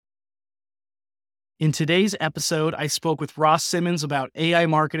In today's episode, I spoke with Ross Simmonds about AI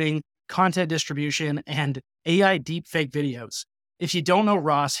marketing, content distribution, and AI deepfake videos. If you don't know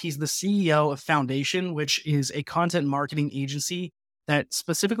Ross, he's the CEO of Foundation, which is a content marketing agency that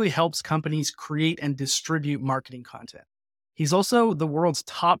specifically helps companies create and distribute marketing content. He's also the world's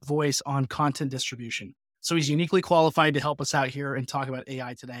top voice on content distribution. So he's uniquely qualified to help us out here and talk about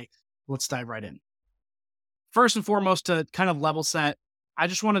AI today. Let's dive right in. First and foremost, to kind of level set, I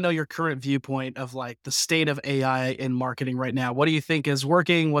just want to know your current viewpoint of like the state of AI in marketing right now. What do you think is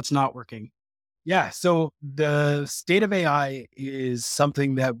working? What's not working? Yeah. So the state of AI is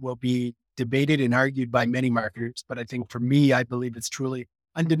something that will be debated and argued by many marketers. But I think for me, I believe it's truly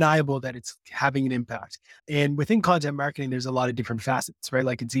undeniable that it's having an impact. And within content marketing, there's a lot of different facets, right?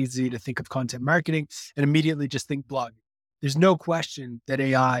 Like it's easy to think of content marketing and immediately just think blog. There's no question that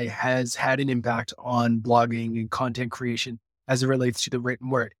AI has had an impact on blogging and content creation as it relates to the written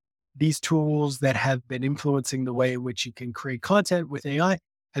word. These tools that have been influencing the way in which you can create content with AI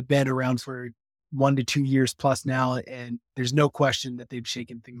have been around for 1 to 2 years plus now. And there's no question that they've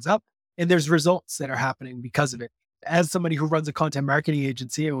shaken things up. And there's results that are happening because of it. As somebody who runs a content marketing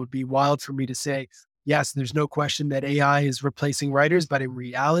agency, it would be wild for me to say, yes, there's no question that AI is replacing writers, but in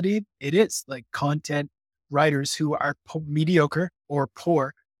reality, it is like content writers who are mediocre or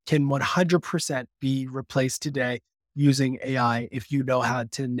poor can 100% be replaced today using AI if you know how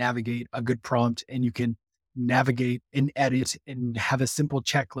to navigate a good prompt and you can navigate and edit and have a simple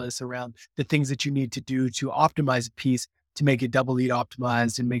checklist around the things that you need to do to optimize a piece to make it double lead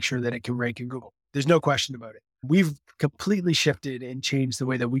optimized and make sure that it can rank in Google. There's no question about it. We've completely shifted and changed the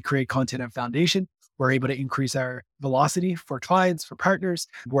way that we create content at Foundation. We're able to increase our velocity for clients, for partners.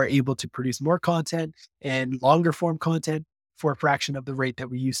 We're able to produce more content and longer form content for a fraction of the rate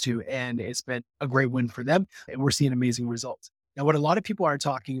that we used to. And it's been a great win for them. And we're seeing amazing results. Now, what a lot of people aren't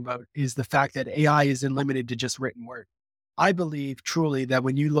talking about is the fact that AI isn't limited to just written word. I believe truly that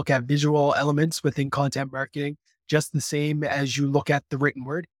when you look at visual elements within content marketing, just the same as you look at the written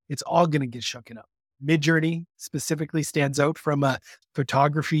word, it's all going to get shooken up. Midjourney specifically stands out from a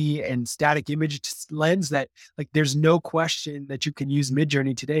photography and static image lens that like there's no question that you can use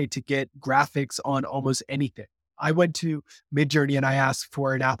Midjourney today to get graphics on almost anything. I went to Midjourney and I asked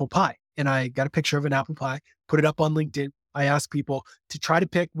for an apple pie and I got a picture of an apple pie, put it up on LinkedIn. I asked people to try to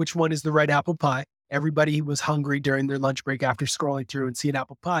pick which one is the right apple pie. Everybody was hungry during their lunch break after scrolling through and seeing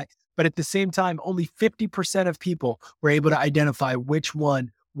apple pie. But at the same time, only 50% of people were able to identify which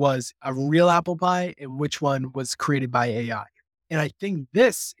one was a real apple pie and which one was created by AI. And I think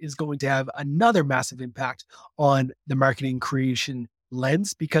this is going to have another massive impact on the marketing creation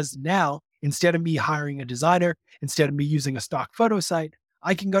lens, because now instead of me hiring a designer, instead of me using a stock photo site,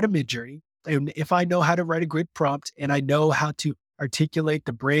 I can go to Midjourney. And if I know how to write a great prompt and I know how to articulate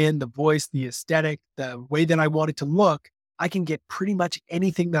the brand, the voice, the aesthetic, the way that I want it to look, I can get pretty much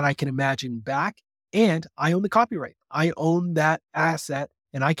anything that I can imagine back. And I own the copyright. I own that asset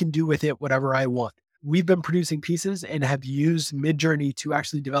and I can do with it whatever I want. We've been producing pieces and have used Midjourney to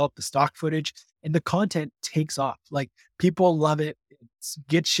actually develop the stock footage, and the content takes off. Like people love it. It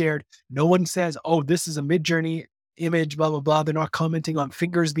gets shared. No one says, oh, this is a Midjourney image, blah, blah, blah. They're not commenting on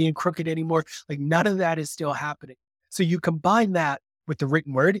fingers being crooked anymore. Like none of that is still happening. So you combine that with the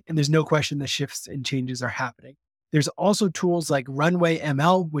written word, and there's no question the shifts and changes are happening. There's also tools like Runway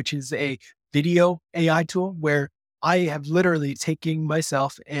ML, which is a video AI tool where I have literally taken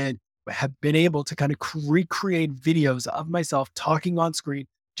myself and have been able to kind of recreate videos of myself talking on screen,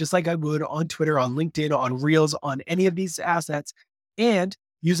 just like I would on Twitter, on LinkedIn, on Reels, on any of these assets, and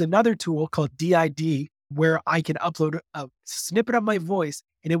use another tool called DID, where I can upload a snippet of my voice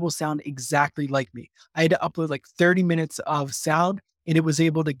and it will sound exactly like me. I had to upload like 30 minutes of sound and it was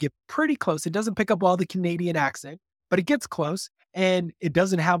able to get pretty close. It doesn't pick up all the Canadian accent, but it gets close, and it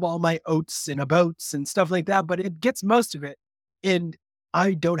doesn't have all my oats and abouts and stuff like that, but it gets most of it. And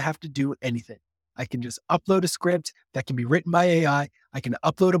I don't have to do anything. I can just upload a script that can be written by AI. I can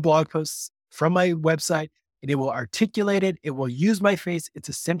upload a blog post from my website and it will articulate it. It will use my face. It's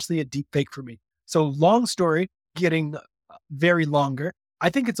essentially a deep fake for me. So long story, getting very longer. I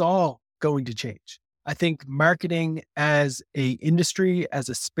think it's all going to change. I think marketing as a industry, as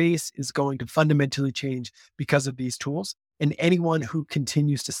a space is going to fundamentally change because of these tools. And anyone who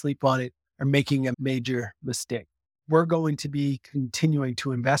continues to sleep on it are making a major mistake. We're going to be continuing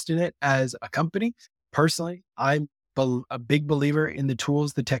to invest in it as a company. Personally, I'm a big believer in the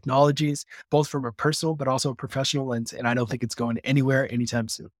tools, the technologies, both from a personal, but also a professional lens. And I don't think it's going anywhere anytime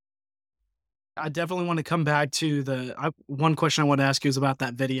soon. I definitely want to come back to one question I want to ask you is about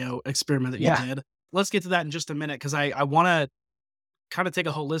that video experiment that you did. Let's get to that in just a minute because I want to kind of take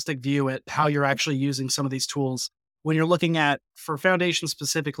a holistic view at how you're actually using some of these tools when you're looking at, for Foundation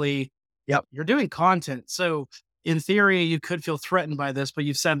specifically, Yep. you're doing content. So in theory, you could feel threatened by this, but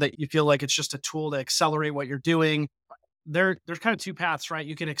you've said that you feel like it's just a tool to accelerate what you're doing. There's kind of two paths, right?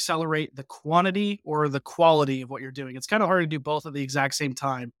 You can accelerate the quantity or the quality of what you're doing. It's kind of hard to do both at the exact same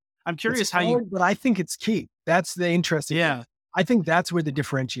time. I'm It's curious how you, hard, but I think it's key. That's the interesting thing. yeah, I think that's where the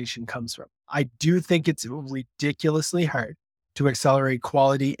differentiation comes from. I do think it's ridiculously hard to accelerate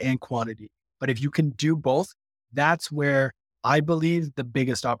quality and quantity. But if you can do both, that's where I believe the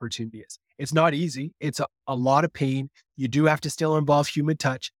biggest opportunity is. It's not easy. It's a lot of pain. You do have to still involve human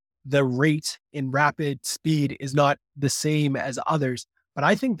touch. The rate in rapid speed is not the same as others. But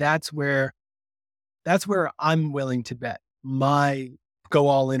I think that's where I'm willing to bet my go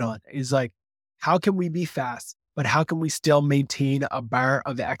all in on is like, how can we be fast, but how can we still maintain a bar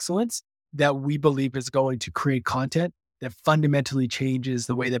of excellence that we believe is going to create content that fundamentally changes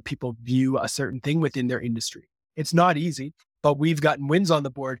the way that people view a certain thing within their industry? It's not easy, but we've gotten wins on the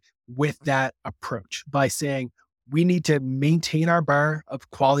board with that approach by saying we need to maintain our bar of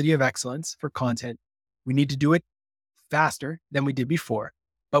quality of excellence for content. We need to do it faster than we did before,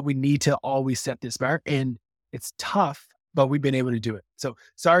 but we need to always set this bar. And it's tough, but we've been able to do it. So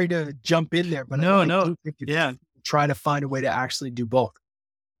sorry to jump in there, but no, I no, do think it's yeah, try to find a way to actually do both.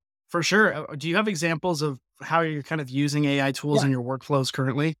 for sure. Do you have examples of how you're kind of using AI tools Yeah. in your workflows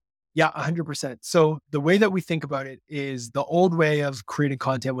currently? Yeah, 100%. So the way that we think about it is the old way of creating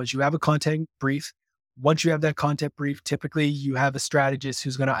content was you have a content brief. Once you have that content brief, typically you have a strategist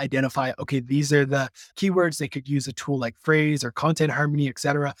who's going to identify, okay, these are the keywords. They could use a tool like Phrase or Content Harmony, et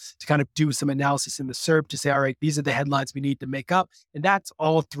cetera, to kind of do some analysis in the SERP to say, all right, these are the headlines we need to make up. And that's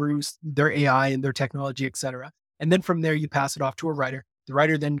all through their AI and their technology, et cetera. And then from there, you pass it off to a writer. The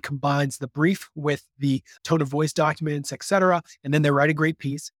writer then combines the brief with the tone of voice documents, et cetera. And then they write a great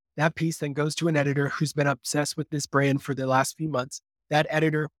piece. That piece then goes to an editor who's been obsessed with this brand for the last few months. That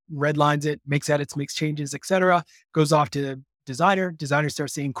editor redlines it, makes edits, makes changes, et cetera, goes off to designer. Designer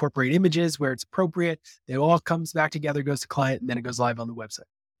starts to incorporate images where it's appropriate. It all comes back together, goes to client, and then it goes live on the website.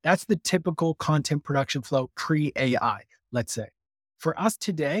 That's the typical content production flow pre-AI, let's say. For us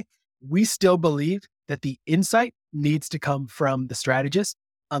today, we still believe that the insight needs to come from the strategist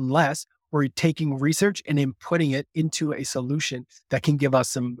unless we're taking research and then putting it into a solution that can give us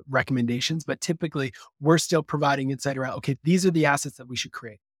some recommendations. But typically, we're still providing insight around, okay, these are the assets that we should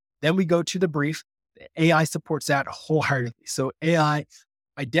create. Then we go to the brief. AI supports that wholeheartedly. So AI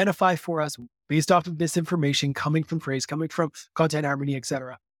identify for us based off of this information coming from Phrase, coming from Content Harmony, et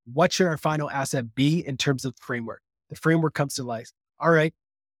cetera. What should our final asset be in terms of framework? The framework comes to life. All right,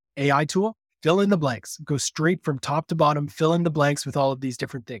 AI tool, fill in the blanks. Go straight from top to bottom, fill in the blanks with all of these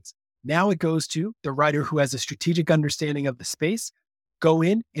different things. Now it goes to the writer who has a strategic understanding of the space, go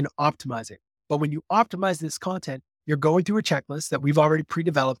in and optimize it. But when you optimize this content, you're going through a checklist that we've already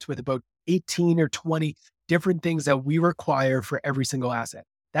pre-developed with about 18 or 20 different things that we require for every single asset.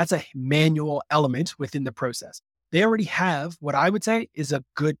 That's a manual element within the process. They already have what I would say is a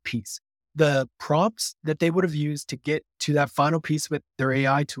good piece. The prompts that they would have used to get to that final piece with their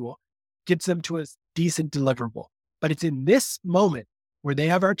AI tool gets them to a decent deliverable. But it's in this moment where they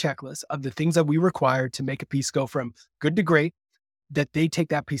have our checklist of the things that we require to make a piece go from good to great, that they take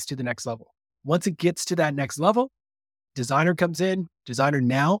that piece to the next level. Once it gets to that next level, designer comes in. Designer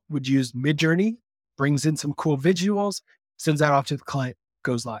now would use Midjourney, brings in some cool visuals, sends that off to the client,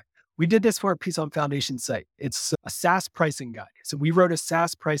 goes live. We did this for a piece on Foundation's site. It's a SaaS pricing guide. So we wrote a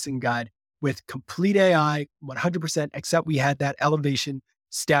SaaS pricing guide with complete AI, 100%, except we had that elevation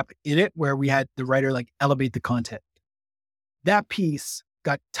step in it where we had the writer like elevate the content. That piece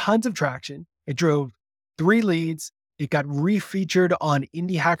got tons of traction. It drove 3 leads. It got refeatured on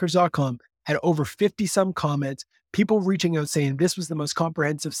indiehackers.com, had over 50 some comments, people reaching out saying, this was the most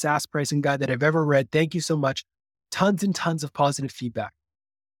comprehensive SaaS pricing guide that I've ever read. Thank you so much. Tons and tons of positive feedback.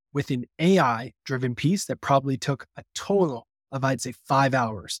 With an AI driven piece that probably took a total of, I'd say, 5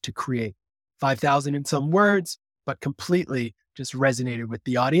 hours to create, 5,000 in some words, but completely just resonated with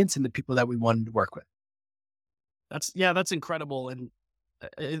the audience and the people that we wanted to work with. That's incredible. And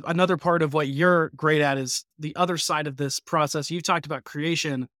another part of what you're great at is the other side of this process. You talked about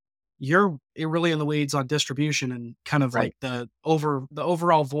creation. You're really in the weeds on distribution and kind of Right. like the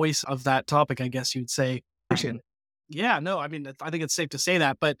overall voice of that topic, I guess you'd say. Yeah, no, I mean, I think it's safe to say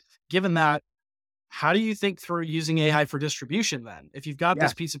that. But given that, how do you think through using AI for distribution then? If you've got Yeah.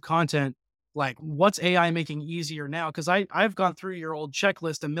 this piece of content, like what's AI making easier now? Because I've gone through your old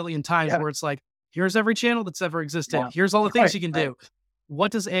checklist a million times Yeah. where it's like, here's every channel that's ever existed. Yeah. Here's all the things Right, you can right. do.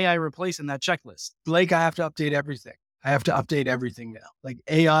 What does AI replace in that checklist? Blake, I have to update everything. I have to update everything now. Like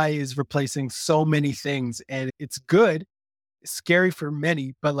AI is replacing so many things and it's good. It's scary for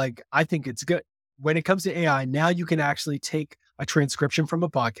many, but like I think it's good. When it comes to AI, now you can actually take a transcription from a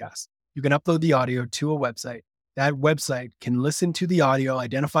podcast. You can upload the audio to a website. That website can listen to the audio,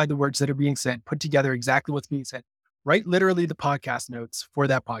 identify the words that are being said, put together exactly what's being said, write literally the podcast notes for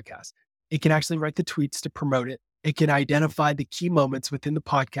that podcast. It can actually write the tweets to promote it. It can identify the key moments within the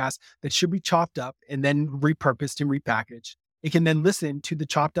podcast that should be chopped up and then repurposed and repackaged. It can then listen to the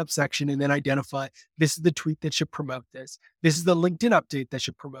chopped up section and then identify this is the tweet that should promote this. This is the LinkedIn update that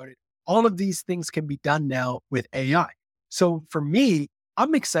should promote it. All of these things can be done now with AI. So for me,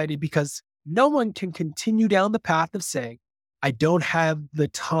 I'm excited because no one can continue down the path of saying, I don't have the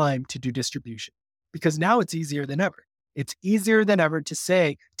time to do distribution, because now it's easier than ever. It's easier than ever to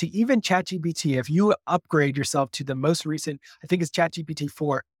say to even ChatGPT, if you upgrade yourself to the most recent, I think it's ChatGPT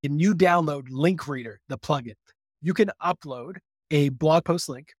 4, and you download Link Reader, the plugin, you can upload a blog post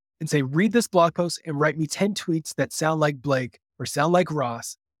link and say, read this blog post and write me 10 tweets that sound like Blake or sound like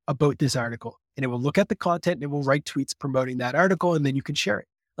Ross about this article. And it will look at the content and it will write tweets promoting that article, and then you can share it.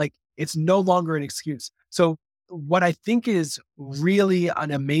 Like, it's no longer an excuse. So what I think is really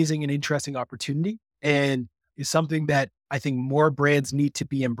an amazing and interesting opportunity, and is something that I think more brands need to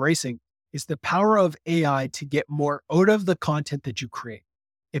be embracing, is the power of AI to get more out of the content that you create.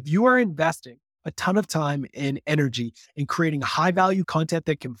 If you are investing a ton of time and energy in creating high value content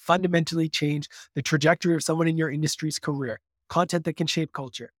that can fundamentally change the trajectory of someone in your industry's career, content that can shape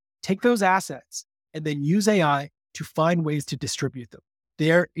culture, take those assets and then use AI to find ways to distribute them.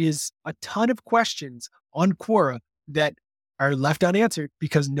 There is a ton of questions on Quora that are left unanswered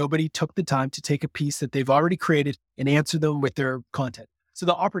because nobody took the time to take a piece that they've already created and answer them with their content. So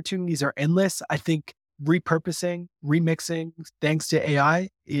the opportunities are endless. I think repurposing, remixing, thanks to AI,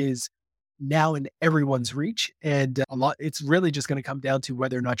 is now in everyone's reach. And it's really just going to come down to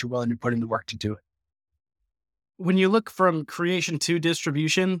whether or not you're willing to put in the work to do it. When you look from creation to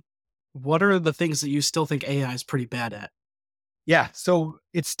distribution, what are the things that you still think AI is pretty bad at? Yeah. So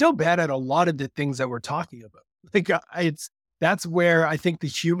it's still bad at a lot of the things that we're talking about. Like that's where I think the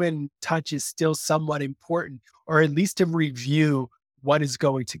human touch is still somewhat important, or at least to review what is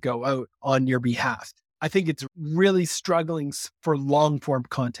going to go out on your behalf. I think it's really struggling for long form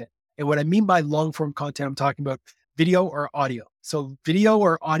content. And what I mean by long form content, I'm talking about video or audio. So video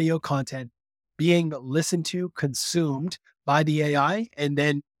or audio content being listened to, consumed by the AI, and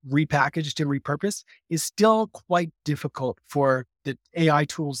then repackaged and repurposed is still quite difficult for the AI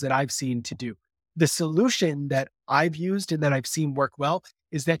tools that I've seen to do. The solution that I've used and that I've seen work well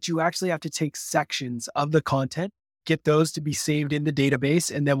is that you actually have to take sections of the content, get those to be saved in the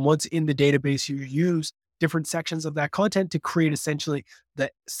database. And then once in the database, you use different sections of that content to create essentially the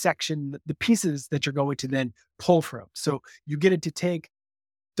section, the pieces that you're going to then pull from. So you get it to take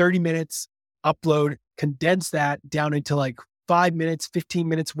 30 minutes, upload, condense that down into like 5 minutes, 15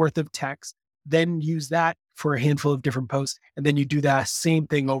 minutes worth of text, then use that for a handful of different posts. And then you do that same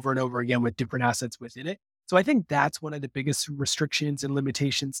thing over and over again with different assets within it. So I think that's one of the biggest restrictions and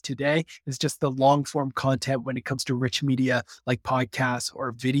limitations today, is just the long form content when it comes to rich media like podcasts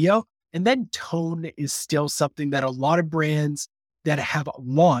or video. And then tone is still something that a lot of brands that have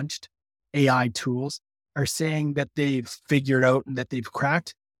launched AI tools are saying that they've figured out and that they've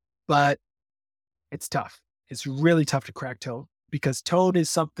cracked, but it's tough. It's really tough to crack tone, because tone is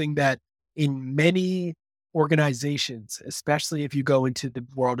something that in many organizations, especially if you go into the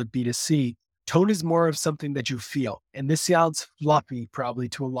world of B2C, tone is more of something that you feel. And this sounds fluffy probably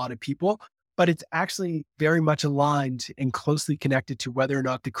to a lot of people, but it's actually very much aligned and closely connected to whether or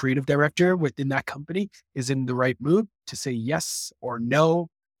not the creative director within that company is in the right mood to say yes or no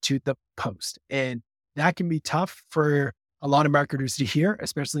to the post. And that can be tough for a lot of marketers to hear,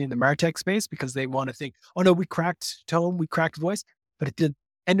 especially in the MarTech space, because they want to think, oh no, we cracked tone, we cracked voice. But at the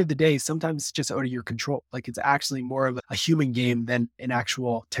end of the day, sometimes it's just out of your control. Like, it's actually more of a human game than an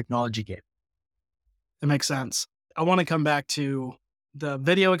actual technology game. That makes sense. I want to come back to the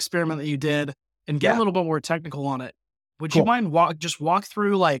video experiment that you did and get a little bit more technical on it. Would you mind walk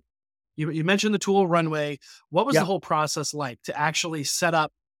through, like, you mentioned the tool Runway. What was the whole process like to actually set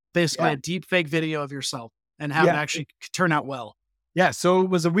up basically a deep fake video of yourself and have it actually turn out well? Yeah. So it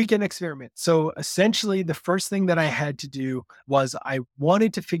was a weekend experiment. So essentially the first thing that I had to do was I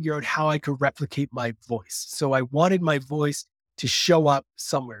wanted to figure out how I could replicate my voice. So I wanted my voice to show up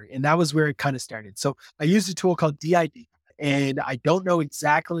somewhere. And that was where it kind of started. So I used a tool called DID, and I don't know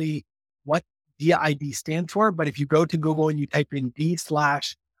exactly what DID stands for, but if you go to Google and you type in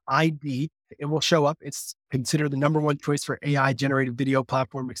D/ID, it will show up. It's considered the number one choice for AI generated video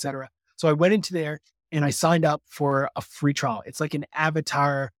platform, et cetera. So I went into there and I signed up for a free trial. It's like an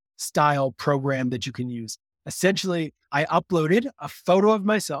avatar style program that you can use. Essentially, I uploaded a photo of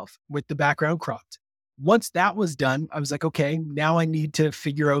myself with the background cropped. Once that was done, I was like, okay, now I need to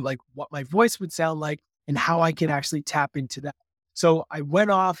figure out like what my voice would sound like and how I can actually tap into that. So I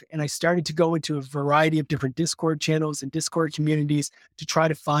went off and I started to go into a variety of different Discord channels and Discord communities to try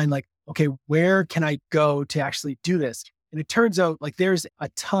to find like, okay, where can I go to actually do this? And it turns out like there's a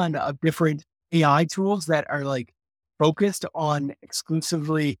ton of different AI tools that are like focused on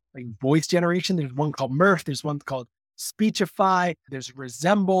exclusively like voice generation. There's one called Mirth, there's one called Speechify, there's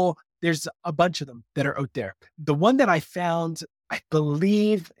Resemble, there's a bunch of them that are out there. The one that I found, I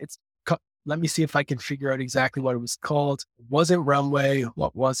believe let me see if I can figure out exactly what it was called. It wasn't Runway.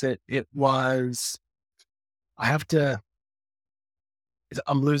 What was it? It was, I'm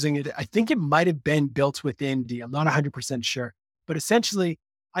losing it. I think it might have been built within D. I'm not 100% sure. But essentially,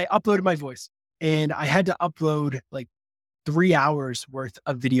 I uploaded my voice and I had to upload like 3 hours worth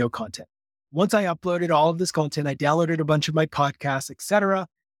of video content. Once I uploaded all of this content, I downloaded a bunch of my podcasts, etc.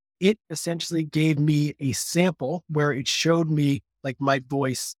 It essentially gave me a sample where it showed me like my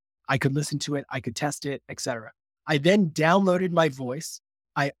voice. I could listen to it, I could test it, etc. I then downloaded my voice.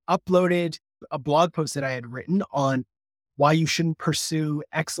 I uploaded a blog post that I had written on why you shouldn't pursue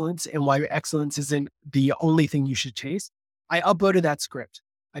excellence and why excellence isn't the only thing you should chase. I uploaded that script.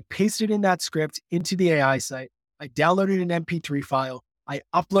 I pasted in that script into the AI site. I downloaded an MP3 file. I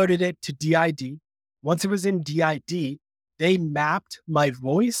uploaded it to DID. Once it was in DID, they mapped my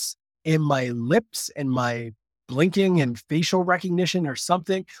voice and my lips and my blinking and facial recognition or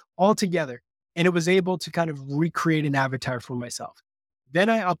something all together. And it was able to kind of recreate an avatar for myself. Then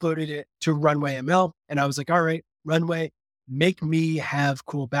I uploaded it to Runway ML and I was like, all right, Runway, make me have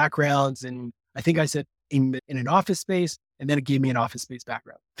cool backgrounds. And I think I said in an office space, and then it gave me an office space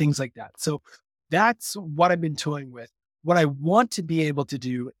background, things like that. So that's what I've been toying with. What I want to be able to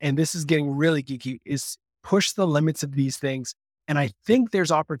do, and this is getting really geeky, is push the limits of these things. And I think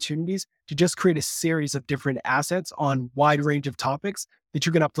there's opportunities to just create a series of different assets on wide range of topics that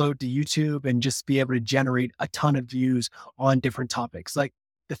you can upload to YouTube and just be able to generate a ton of views on different topics. Like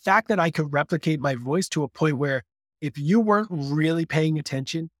the fact that I could replicate my voice to a point where if you weren't really paying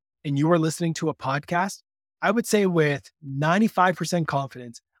attention and you were listening to a podcast, I would say with 95%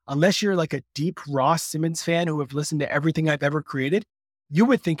 confidence, unless you're like a deep Ross Simmonds fan who have listened to everything I've ever created, you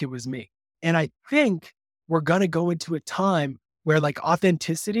would think it was me. And I think we're going to go into a time where like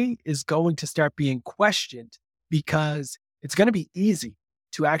authenticity is going to start being questioned because it's going to be easy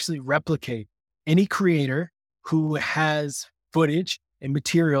to actually replicate any creator who has footage and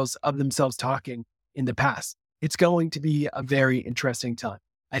materials of themselves talking in the past. It's going to be a very interesting time.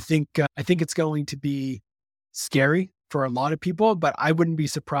 I think it's going to be scary for a lot of people, but I wouldn't be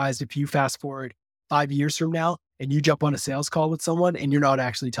surprised if you fast forward 5 years from now and you jump on a sales call with someone and you're not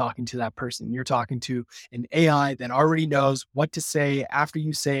actually talking to that person. You're talking to an AI that already knows what to say after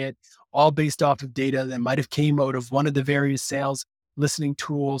you say it, all based off of data that might have came out of one of the various sales listening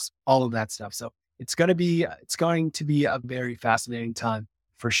tools, all of that stuff. So it's going to be a very fascinating time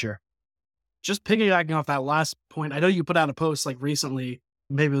for sure. Just piggybacking off that last point, I know you put out a post like recently,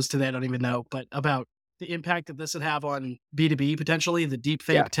 maybe it was today, I don't even know, but about the impact that this would have on B2B potentially, the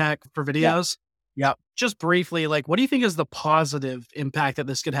deepfake tech for videos. Yeah. Just briefly, like, what do you think is the positive impact that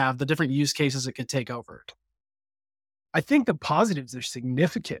this could have, the different use cases it could take over? I think the positives are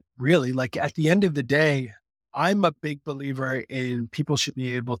significant, really. Like at the end of the day, I'm a big believer in people should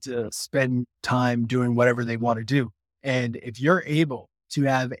be able to spend time doing whatever they want to do. And if you're able to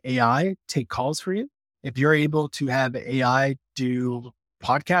have AI take calls for you, if you're able to have AI do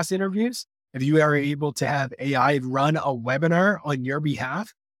podcast interviews, if you are able to have AI run a webinar on your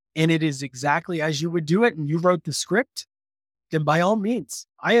behalf, and it is exactly as you would do it, and you wrote the script, then by all means,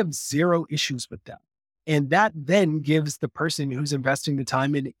 I have zero issues with that. And that then gives the person who's investing the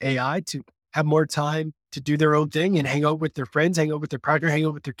time in AI to have more time to do their own thing and hang out with their friends, hang out with their partner, hang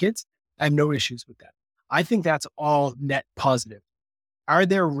out with their kids. I have no issues with that. I think that's all net positive. Are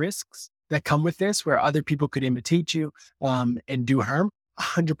there risks that come with this where other people could imitate you and do harm?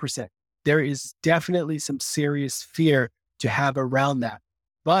 100%. There is definitely some serious fear to have around that.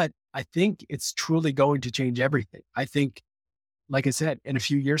 But I think it's truly going to change everything. I think, like I said, in a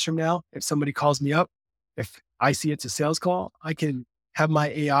few years from now, if somebody calls me up, if I see it's a sales call, I can have my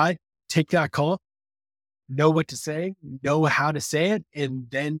AI take that call, know what to say, know how to say it, and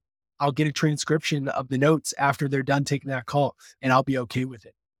then I'll get a transcription of the notes after they're done taking that call, and I'll be okay with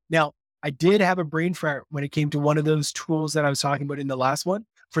it. Now, I did have a brain fart when it came to one of those tools that I was talking about in the last one.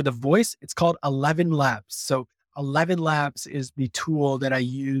 For the voice, it's called 11 Labs. So 11 Labs is the tool that I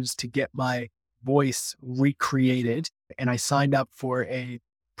use to get my voice recreated, and I signed up for a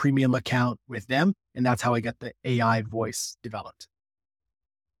premium account with them. And that's how I got the AI voice developed.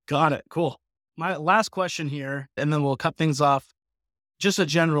 Got it. Cool. My last question here, and then we'll cut things off. Just a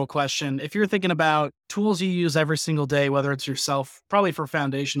general question. If you're thinking about tools you use every single day, whether it's yourself, probably for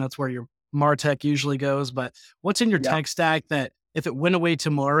foundation, that's where your MarTech usually goes, but what's in your Yeah, tech stack that if it went away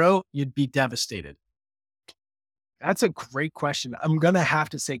tomorrow, you'd be devastated? that's a great question. I'm going to have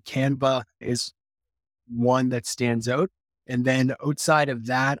to say Canva is one that stands out. And then outside of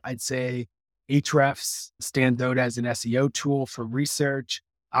that, I'd say Ahrefs stands out as an SEO tool for research.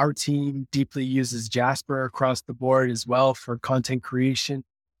 Our team deeply uses Jasper across the board as well for content creation.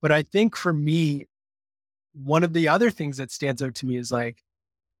 But I think for me, one of the other things that stands out to me is like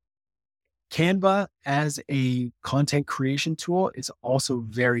Canva as a content creation tool is also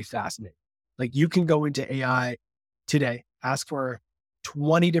very fascinating. Like you can go into AI today, ask for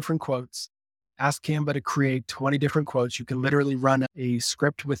 20 different quotes, ask Canva to create 20 different quotes. You can literally run a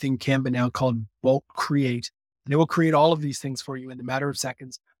script within Canva now called bulk create, and it will create all of these things for you in a matter of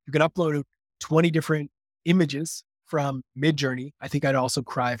seconds. You can upload 20 different images from Midjourney. I think I'd also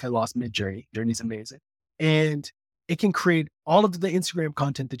cry if I lost Midjourney. Journey's amazing. And it can create all of the Instagram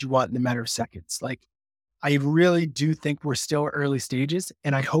content that you want in a matter of seconds. Like I really do think we're still early stages.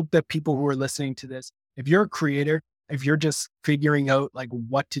 And I hope that people who are listening to this, if you're a creator, if you're just figuring out like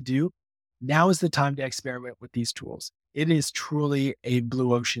what to do, now is the time to experiment with these tools. It is truly a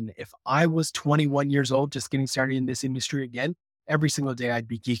blue ocean. If I was 21 years old, just getting started in this industry again, every single day I'd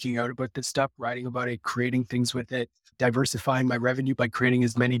be geeking out about this stuff, writing about it, creating things with it, diversifying my revenue by creating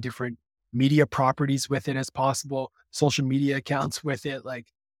as many different media properties with it as possible, social media accounts with it. Like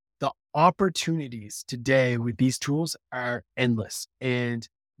the opportunities today with these tools are endless. And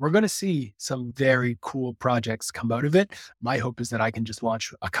we're going to see some very cool projects come out of it. My hope is that I can just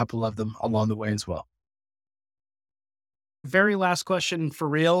launch a couple of them along the way as well. Very last question for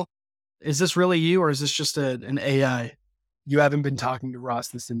real. Is this really you or is this just an AI? You haven't been talking to Ross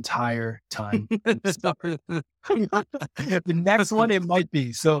this entire time. The next one, it might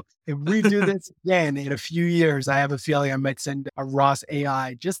be. So if we do this again in a few years, I have a feeling I might send a Ross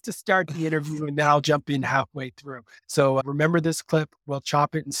AI just to start the interview and then I'll jump in halfway through. So remember this clip, we'll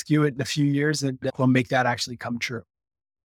chop it and skew it in a few years and we'll make that actually come true.